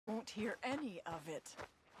hear any of it.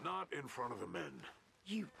 Not in front of the men.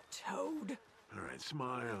 You toad. All right,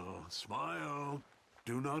 smile, smile.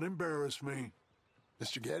 Do not embarrass me.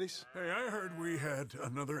 Mr. Geddes? Hey, I heard we had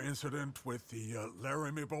another incident with the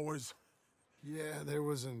Laramie boys. Yeah, there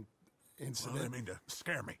was an incident. Well, I mean to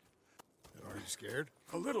scare me. Are you scared?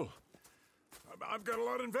 A little. I've got a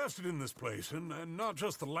lot invested in this place, and not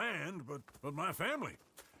just the land, but my family.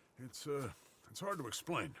 It's hard to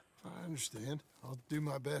explain. I understand. I'll do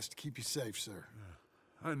my best to keep you safe, sir.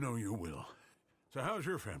 I know you will. So how's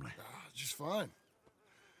your family? Just fine.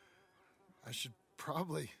 I should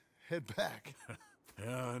probably head back.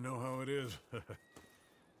 Yeah, I know how it is.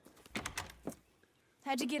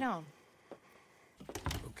 How'd you get on?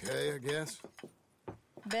 Okay, I guess.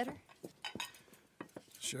 Better?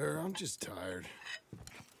 Sure, I'm just tired.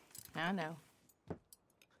 I know.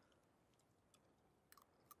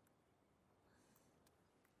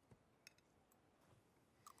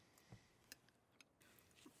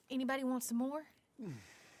 Anybody want some more?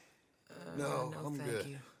 No, I'm thank good.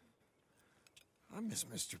 you. I miss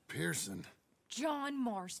Mr. Pearson. John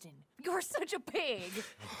Marston, you're such a pig.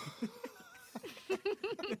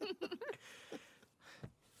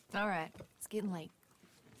 All right, it's getting late.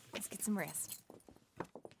 Let's get some rest.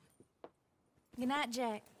 Good night,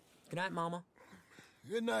 Jack. Good night, Mama.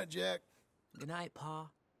 Good night, Jack. Good night, Pa.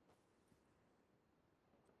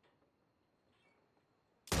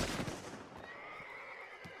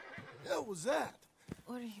 Hell was that?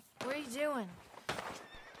 What are you doing?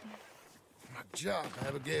 My job,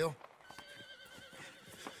 Abigail.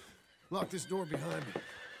 Lock this door behind me.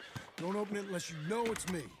 Don't open it unless you know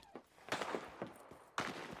it's me.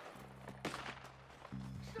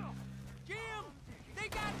 Jim! They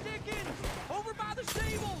got Dickens! Over by the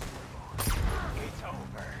stables! It's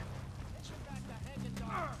over.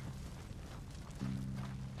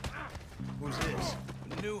 Who's this?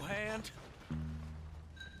 A new hand?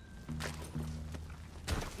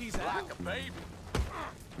 He's out. Like a baby.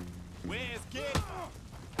 Where's Kid?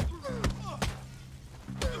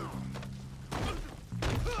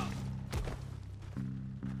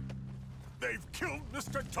 They've killed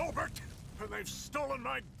Mr. Tolbert, and they've stolen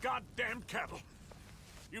my goddamn cattle.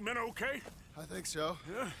 You men okay? I think so.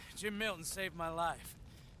 Yeah? Jim Milton saved my life.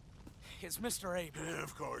 It's Mr. Abel. Yeah,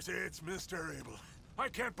 of course, it's Mr. Abel. I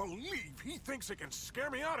can't believe he thinks he can scare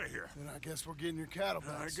me out of here. Then I guess we're getting your cattle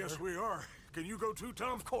back, I guess sir. we are. Can you go too,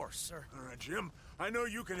 Tom? Of course, sir. All right, Jim. I know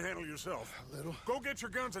you can handle yourself. A little. Go get your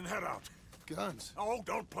guns and head out. Guns? Oh,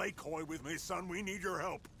 don't play coy with me, son. We need your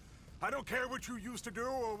help. I don't care what you used to do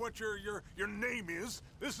or what your name is.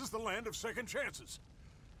 This is the land of second chances.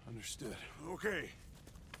 Understood. Okay.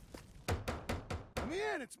 Let me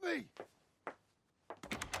in, it's me!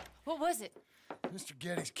 What was it? Mr.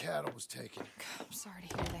 Geddes' cattle was taken. I'm sorry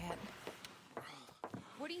to hear that.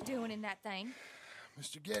 What are you doing in that thing?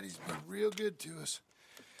 Mr. Geddes been real good to us.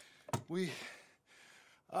 What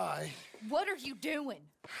are you doing?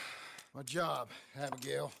 My job,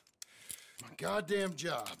 Abigail. My goddamn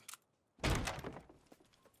job.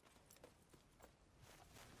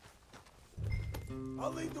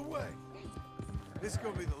 I'll lead the way. This is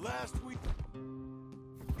gonna be the last we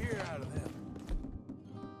hear out of them.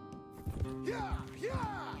 Yeah!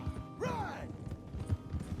 Yeah! Right!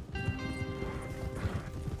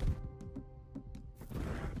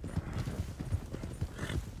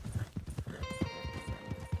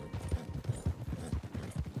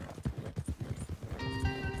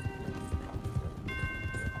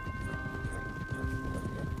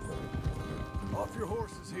 Off your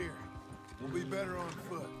horses here. We'll be better on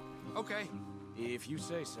foot. Okay, if you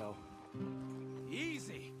say so.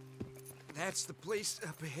 Easy. That's the place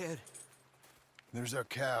up ahead. There's our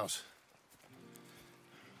cows.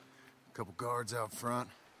 A couple guards out front.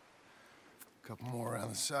 A couple more around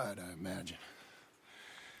the side, I imagine.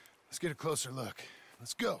 Let's get a closer look.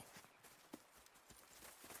 Let's go.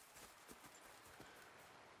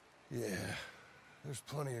 Yeah, there's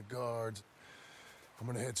plenty of guards. I'm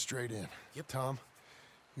gonna head straight in. Yep. Tom,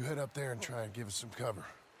 you head up there and try and give us some cover.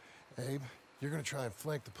 Abe, you're gonna try and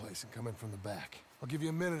flank the place and come in from the back. I'll give you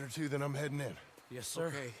a minute or two, then I'm heading in. Yes, sir.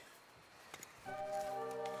 Okay.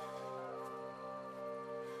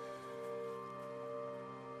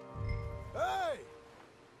 Hey!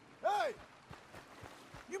 Hey!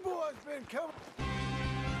 You boys been coming...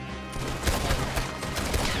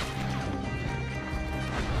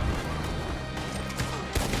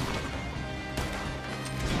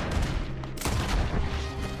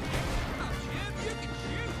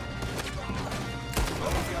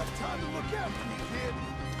 Time to look out for me, kid.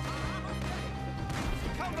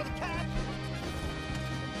 Come to the cat.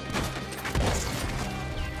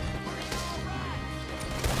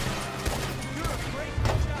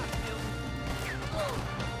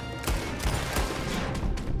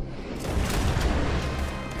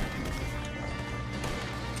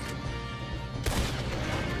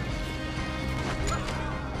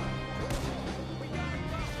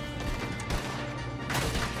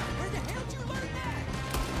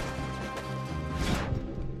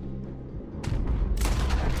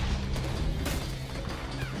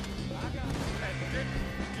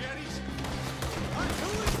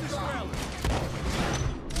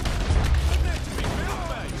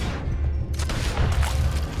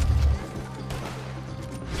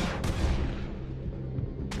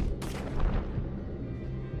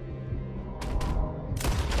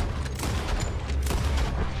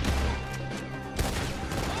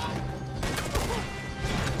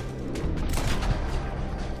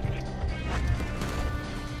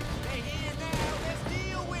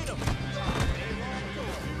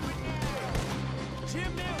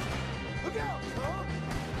 Look out, Tom!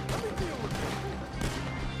 Let me deal with it!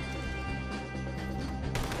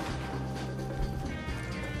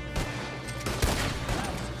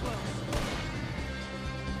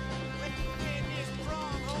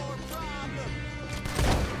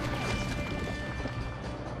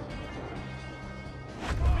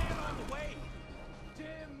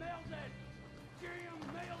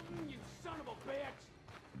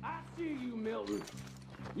 Milton.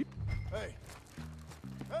 Hey!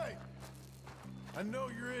 Hey! I know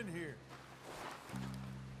you're in here.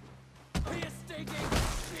 Piss stinking,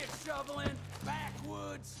 shit shoveling,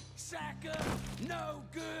 backwoods, sacker, no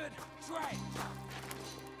good, trash.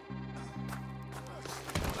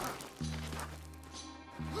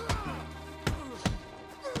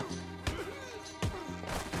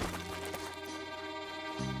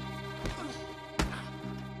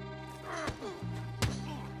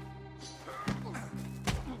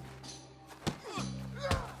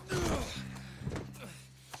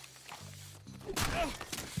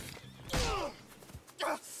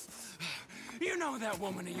 You know that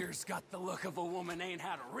woman of yours got the look of a woman ain't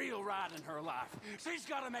had a real ride in her life. She's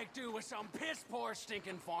gotta make do with some piss-poor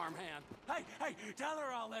stinking farmhand. Hey, tell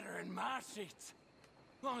her I'll let her in my sheets.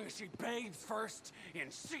 Long as she bathes first in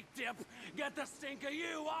sheet dip, get the stink of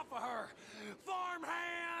you off of her.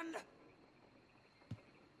 Farmhand!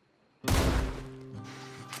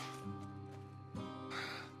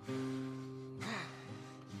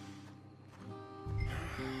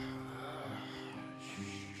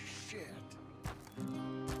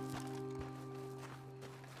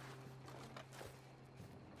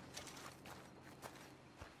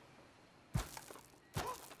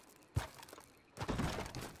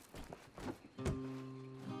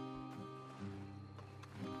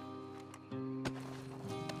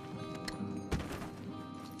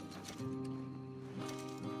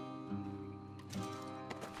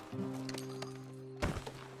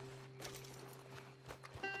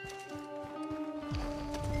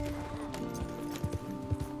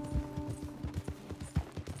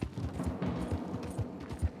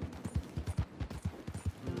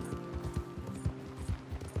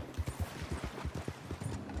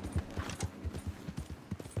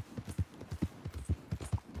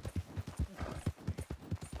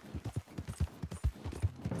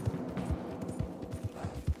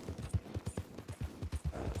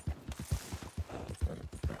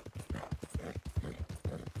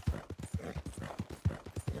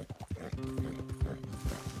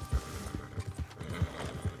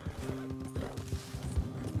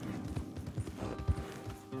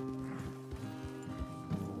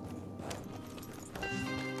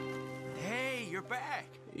 Hey, you're back.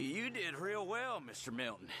 You did real well, Mr.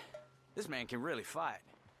 Milton. This man can really fight.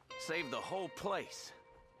 Saved the whole place.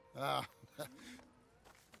 Ah,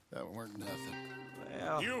 that weren't nothing.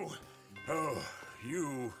 Well, You! Oh,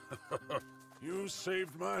 you... you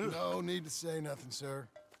saved my life. No need to say nothing, sir.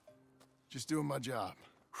 Just doing my job.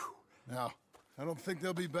 Now, I don't think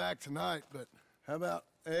they'll be back tonight, but how about,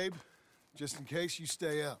 Abe? Just in case you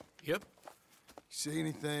stay up. Yep. See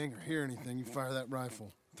anything or hear anything, you fire that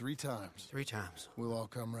rifle 3 times. 3 times. We'll all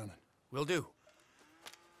come running. Will do.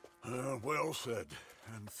 Well said.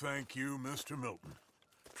 And thank you, Mr. Milton.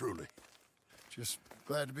 Truly. Just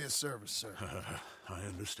glad to be of service, sir. I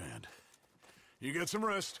understand. You get some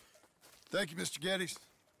rest. Thank you, Mr. Geddes.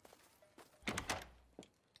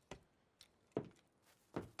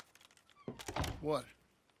 What?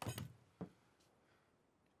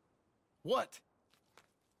 What?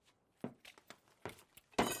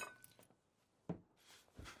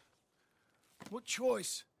 What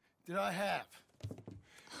choice did I have?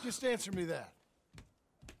 Just answer me that.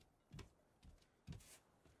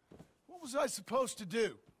 What was I supposed to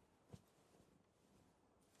do?